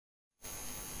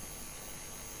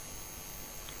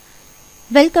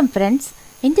Welcome friends.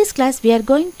 In this class we are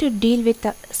going to deal with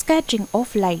the scattering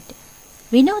of light.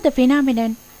 We know the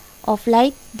phenomenon of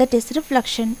light, that is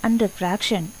reflection and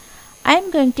refraction. I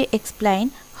am going to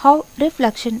explain how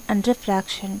reflection and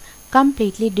refraction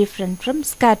completely different from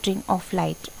scattering of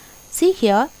light. See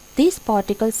here, these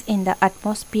particles in the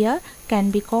atmosphere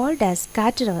can be called as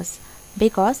scatterers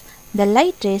because the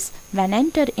light rays when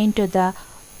enter into the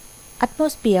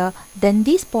atmosphere, then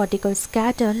these particles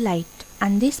scatter light,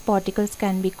 and these particles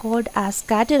can be called as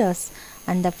scatterers,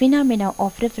 and the phenomena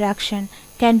of refraction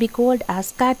can be called as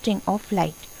scattering of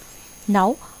light.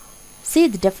 Now see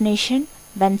the definition.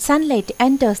 When sunlight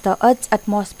enters the Earth's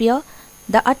atmosphere,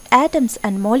 the atoms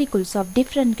and molecules of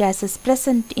different gases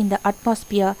present in the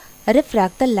atmosphere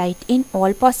refract the light in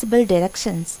all possible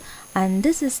directions, and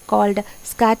this is called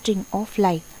scattering of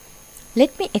light.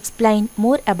 Let me explain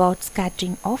more about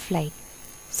scattering of light.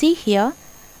 See here,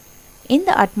 in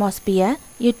the atmosphere,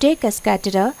 you take a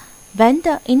scatterer. When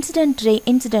the incident ray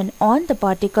incident on the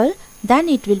particle, then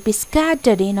it will be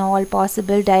scattered in all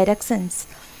possible directions.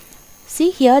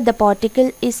 See here, the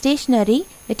particle is stationary.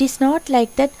 It is not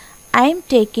like that. I am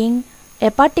taking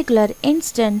a particular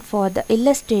instant for the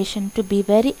illustration to be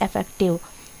very effective.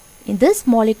 In this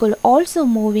molecule also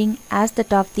moving as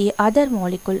that of the other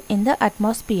molecule in the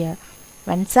atmosphere.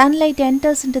 When sunlight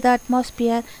enters into the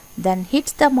atmosphere, then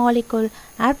hits the molecule.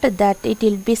 After that, it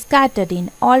will be scattered in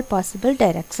all possible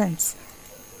directions.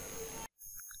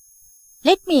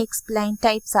 Let me explain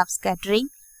types of scattering.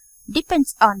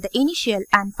 Depends on the initial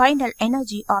and final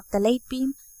energy of the light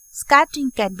beam.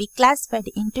 Scattering can be classified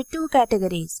into two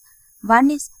categories. One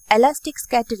is elastic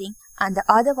scattering and the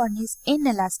other one is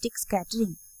inelastic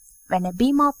scattering. When a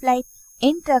beam of light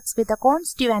interacts with a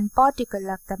constituent particle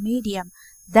of the medium,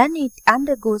 then it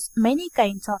undergoes many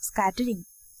kinds of scattering.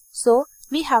 So,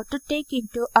 we have to take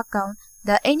into account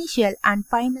the initial and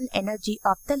final energy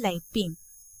of the light beam.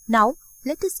 Now,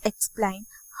 let us explain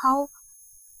how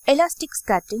elastic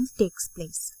scattering takes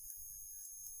place.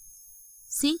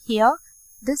 See here,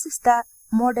 this is the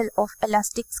model of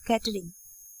elastic scattering.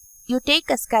 You take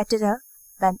a scatterer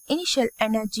when initial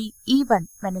energy E1,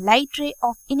 when a light ray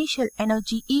of initial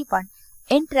energy E1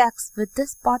 interacts with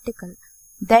this particle,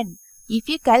 then if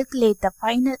you calculate the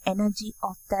final energy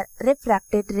of the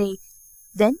refracted ray,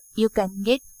 then you can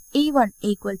get E1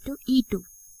 equal to E2.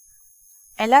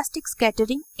 Elastic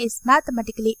scattering is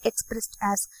mathematically expressed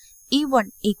as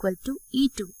E1 equal to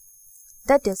E2.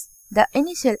 That is, the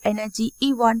initial energy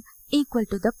E1 equal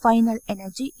to the final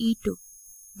energy E2.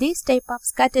 This type of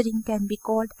scattering can be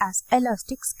called as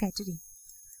elastic scattering.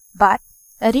 But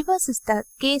reverse is the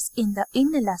case in the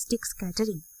inelastic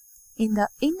scattering. In the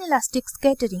inelastic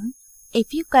scattering,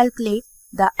 if you calculate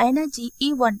the energy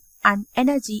E1 and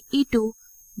energy E2,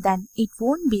 then it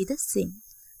won't be the same.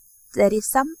 There is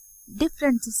some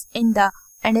differences in the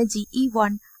energy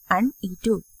E1 and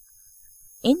E2.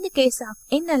 In the case of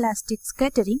inelastic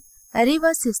scattering,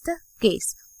 reverse is the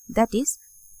case. That is,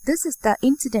 this is the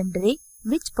incident ray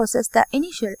which possesses the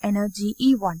initial energy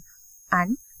E1,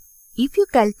 and if you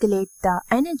calculate the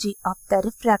energy of the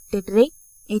refracted ray,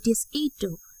 it is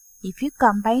E2. If you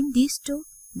combine these two,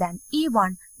 then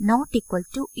E1 not equal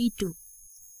to E2.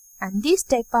 And this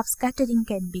type of scattering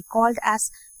can be called as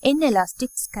inelastic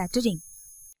scattering.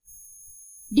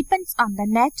 Depends on the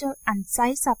nature and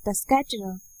size of the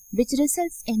scatterer, which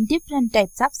results in different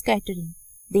types of scattering.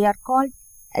 They are called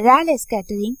Rayleigh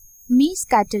scattering, Mie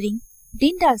scattering,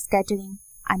 Tyndall scattering,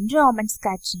 and Raman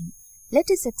scattering. Let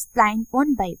us explain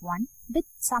one by one with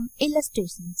some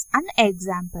illustrations and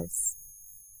examples.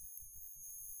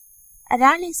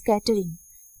 Rayleigh scattering.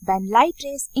 When light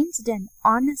rays incident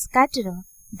on a scatterer,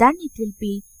 then it will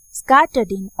be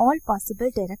scattered in all possible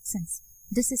directions.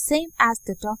 This is same as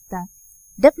that of the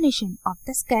definition of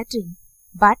the scattering,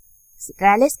 but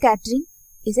Rayleigh scattering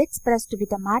is expressed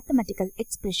with a mathematical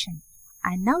expression.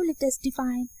 And now let us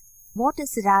define what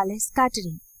is Rayleigh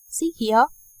scattering. See here,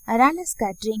 Rayleigh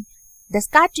scattering, the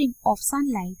scattering of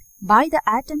sunlight by the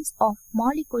atoms of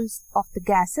molecules of the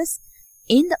gases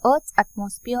in the Earth's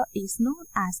atmosphere is known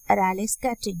as Rayleigh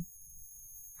scattering.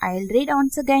 I will read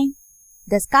once again.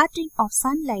 The scattering of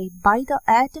sunlight by the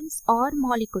atoms or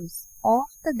molecules of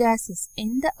the gases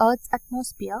in the Earth's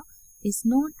atmosphere is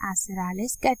known as Rayleigh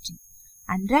scattering.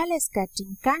 And Rayleigh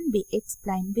scattering can be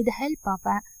explained with the help of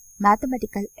a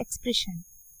mathematical expression.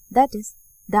 That is,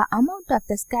 the amount of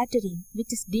the scattering,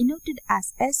 which is denoted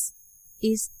as S,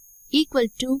 is equal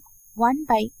to 1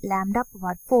 by lambda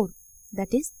power 4.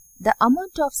 That is, the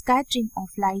amount of scattering of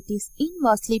light is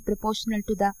inversely proportional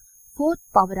to the fourth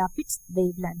power of its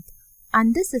wavelength.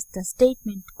 And this is the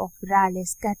statement of Rayleigh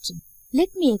scattering. Let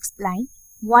me explain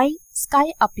why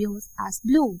sky appears as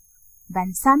blue.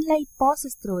 When sunlight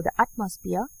passes through the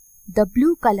atmosphere, the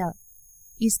blue color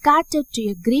is scattered to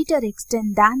a greater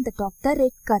extent than that of the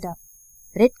red color.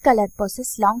 Red color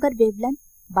possesses longer wavelength,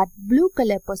 but blue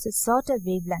color possesses shorter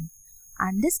wavelength,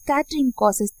 and this scattering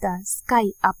causes the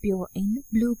sky appear in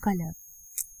blue color.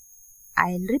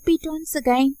 I'll repeat once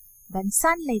again. When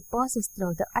sunlight passes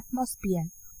through the atmosphere,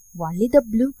 only the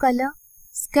blue color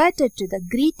scattered to the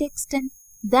greater extent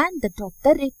than that of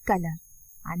the red color,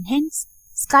 and hence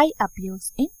sky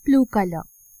appears in blue color.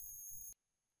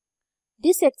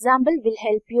 This example will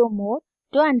help you more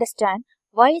to understand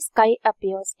why sky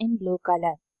appears in blue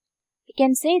color. We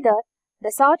can say that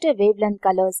the shorter wavelength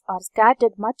colors are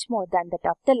scattered much more than that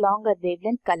of the longer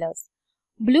wavelength colors.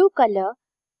 Blue color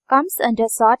comes under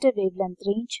shorter wavelength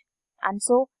range and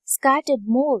so scattered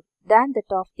more than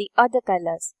that of the other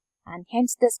colors, and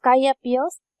hence the sky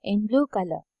appears in blue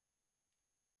color.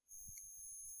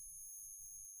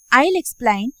 I'll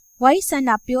explain why sun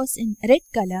appears in red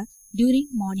color during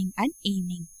morning and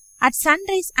evening. At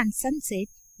sunrise and sunset,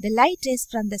 the light rays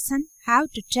from the sun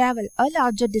have to travel a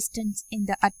larger distance in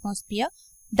the atmosphere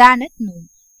than at noon.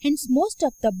 Hence, most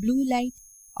of the blue light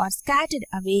are scattered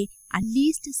away and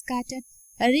least scattered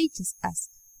reaches us.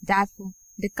 Therefore,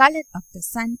 the color of the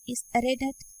sun is red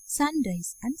at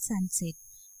sunrise and sunset.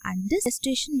 And this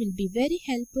illustration will be very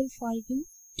helpful for you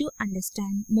to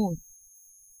understand more.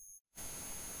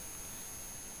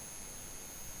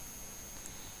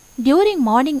 During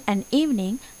morning and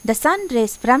evening, the sun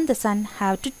rays from the sun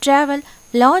have to travel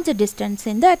larger distance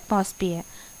in the atmosphere.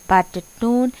 But at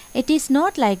noon, it is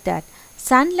not like that.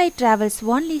 Sunlight travels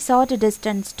only shorter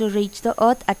distance to reach the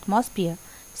Earth atmosphere.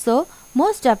 So,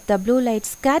 most of the blue light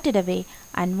scattered away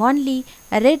and only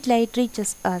a red light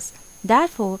reaches us.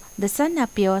 Therefore, the sun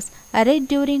appears red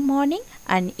during morning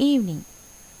and evening.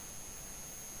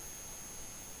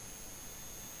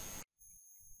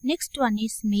 Next one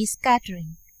is mass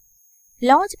scattering.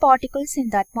 Large particles in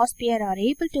the atmosphere are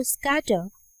able to scatter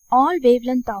all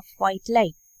wavelengths of white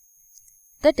light.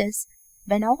 That is,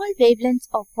 when all wavelengths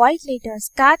of white light are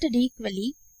scattered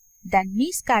equally, then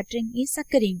mass scattering is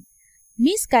occurring.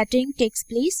 Mass scattering takes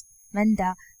place when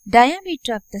the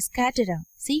diameter of the scatterer,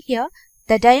 see here,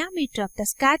 the diameter of the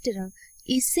scatterer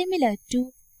is similar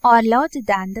to or larger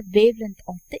than the wavelength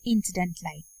of the incident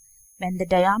light. When the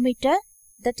diameter,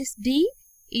 that is d,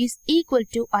 is equal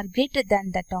to or greater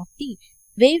than that of the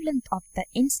wavelength of the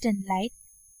incident light,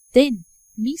 then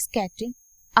mass scattering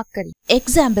occurs.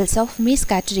 Examples of mass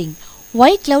scattering.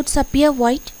 Why clouds appear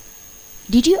white?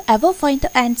 Did you ever find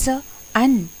the answer?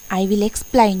 And I will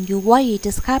explain you why it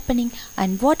is happening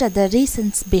and what are the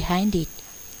reasons behind it.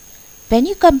 When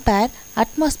you compare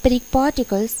atmospheric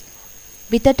particles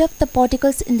with that of the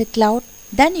particles in the cloud,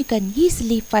 then you can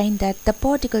easily find that the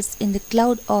particles in the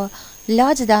cloud are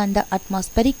larger than the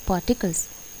atmospheric particles.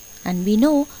 And we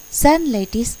know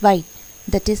sunlight is white,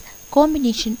 that is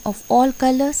combination of all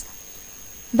colors.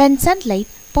 When sunlight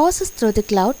passes through the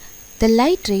cloud, the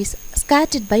light rays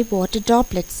scattered by water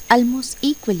droplets almost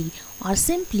equally or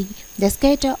simply they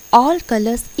scatter all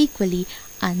colors equally,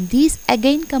 and these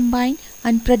again combine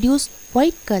and produce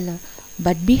white color.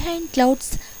 But behind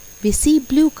clouds we see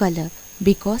blue color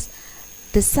because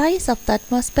the size of the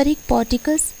atmospheric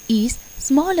particles is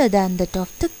smaller than that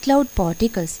of the cloud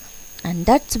particles, and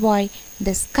that's why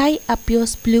the sky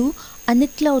appears blue and the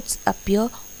clouds appear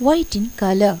white in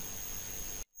color.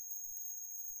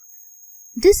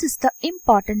 This is the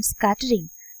important scattering,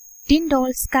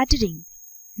 Tyndall scattering.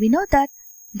 We know that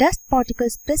dust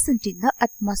particles present in the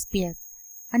atmosphere,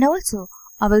 and also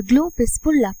our globe is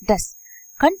full of dust.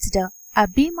 Consider a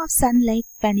beam of sunlight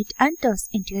when it enters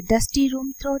into a dusty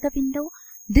room through the window.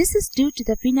 This is due to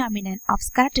the phenomenon of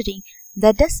scattering.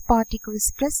 The dust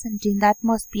particles present in the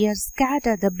atmosphere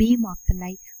scatter the beam of the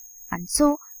light, and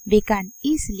so we can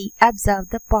easily observe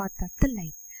the path of the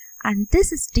light. And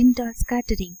this is Tyndall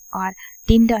scattering or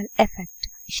Tyndall effect.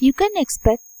 You can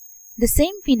expect the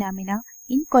same phenomena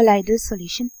in colloidal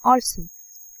solution also.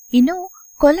 You know,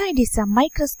 colloid is a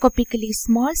microscopically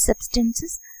small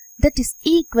substances that is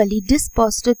equally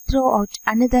dispersed throughout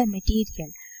another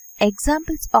material.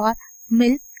 Examples are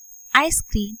milk, ice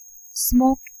cream,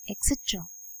 smoke, etc.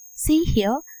 See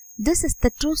here, this is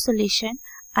the true solution,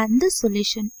 and this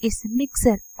solution is a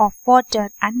mixture of water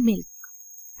and milk.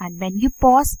 And when you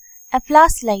pass a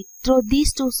flashlight through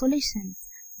these two solutions,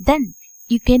 then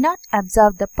you cannot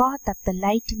observe the path of the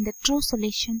light in the true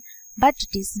solution, but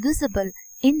it is visible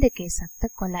in the case of the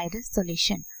colloidal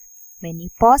solution. When you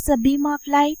pass a beam of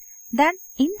light, then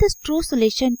in this true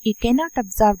solution you cannot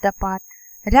observe the path.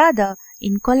 Rather,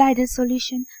 in colloidal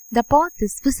solution, the path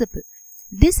is visible.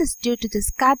 This is due to the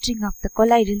scattering of the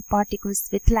colloidal particles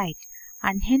with light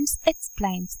and hence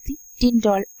explains the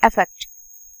Tyndall effect.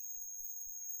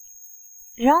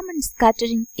 Raman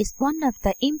scattering is one of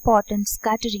the important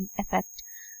scattering effects.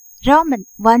 Raman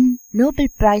won Nobel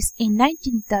Prize in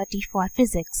 1930 for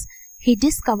physics. He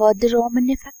discovered the Raman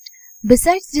effect.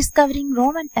 Besides discovering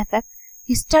Raman effect,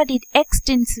 he studied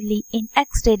extensively in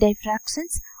X-ray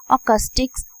diffractions,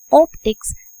 acoustics,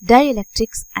 optics,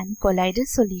 dielectrics and colloidal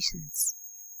solutions.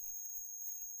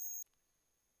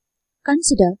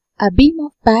 Consider a beam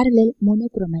of parallel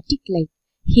monochromatic light.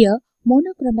 Here,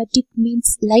 monochromatic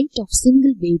means light of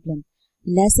single wavelength.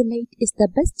 Laser light is the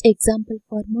best example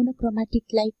for monochromatic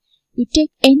light. You take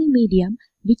any medium,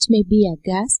 which may be a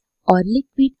gas or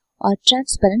liquid or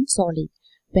transparent solid.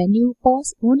 When you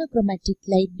pass monochromatic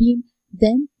light beam,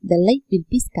 then the light will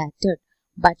be scattered.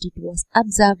 But it was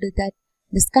observed that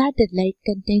the scattered light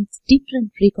contains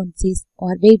different frequencies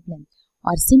or wavelengths,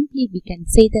 or simply we can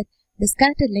say that the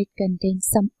scattered light contains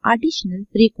some additional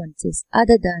frequencies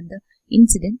other than the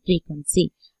incident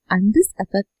frequency, and this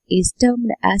effect is termed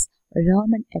as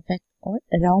Raman effect or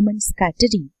Raman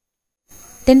scattering.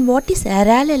 Then what is a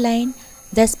Rayleigh line?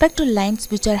 The spectral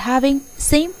lines which are having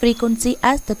same frequency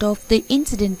as that of the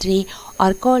incident ray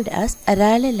are called as a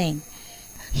Rayleigh line.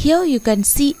 Here you can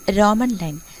see a Raman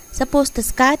line. Suppose the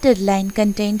scattered line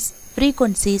contains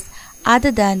frequencies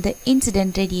other than the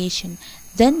incident radiation,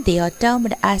 then they are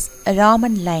termed as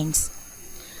Raman lines.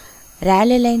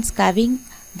 Rayleigh lines having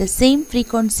the same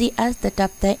frequency as that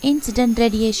of the incident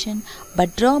radiation,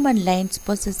 but Raman lines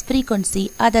possess frequency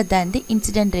other than the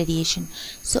incident radiation.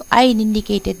 So I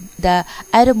indicated the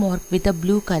arrow mark with a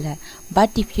blue color.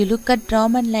 But if you look at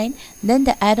Raman line, then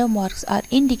the arrow marks are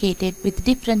indicated with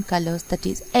different colors, that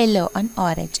is yellow and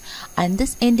orange. And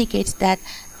this indicates that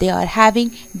they are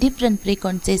having different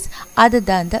frequencies other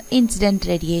than the incident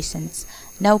radiations.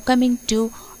 Now coming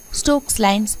to Stokes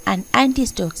lines and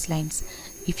anti-Stokes lines.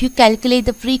 If you calculate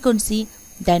the frequency,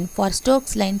 then for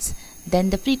Stokes lines,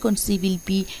 then the frequency will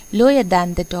be lower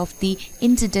than that of the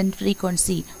incident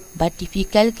frequency. But if you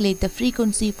calculate the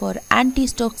frequency for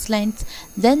anti-Stokes lines,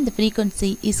 then the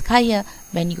frequency is higher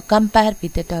when you compare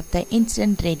with that of the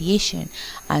incident radiation.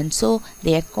 And so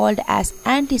they are called as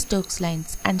anti-Stokes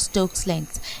lines and Stokes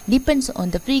lines. Depends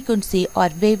on the frequency or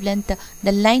wavelength,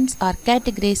 the lines are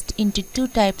categorized into two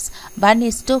types. One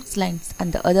is Stokes lines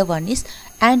and the other one is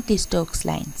anti-Stokes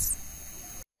lines.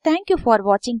 Thank you for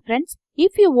watching, friends.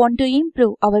 If you want to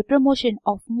improve our promotion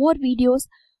of more videos,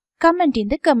 comment in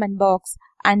the comment box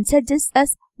and suggest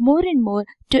us more and more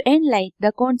to enlighten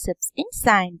the concepts in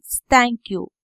science. Thank you.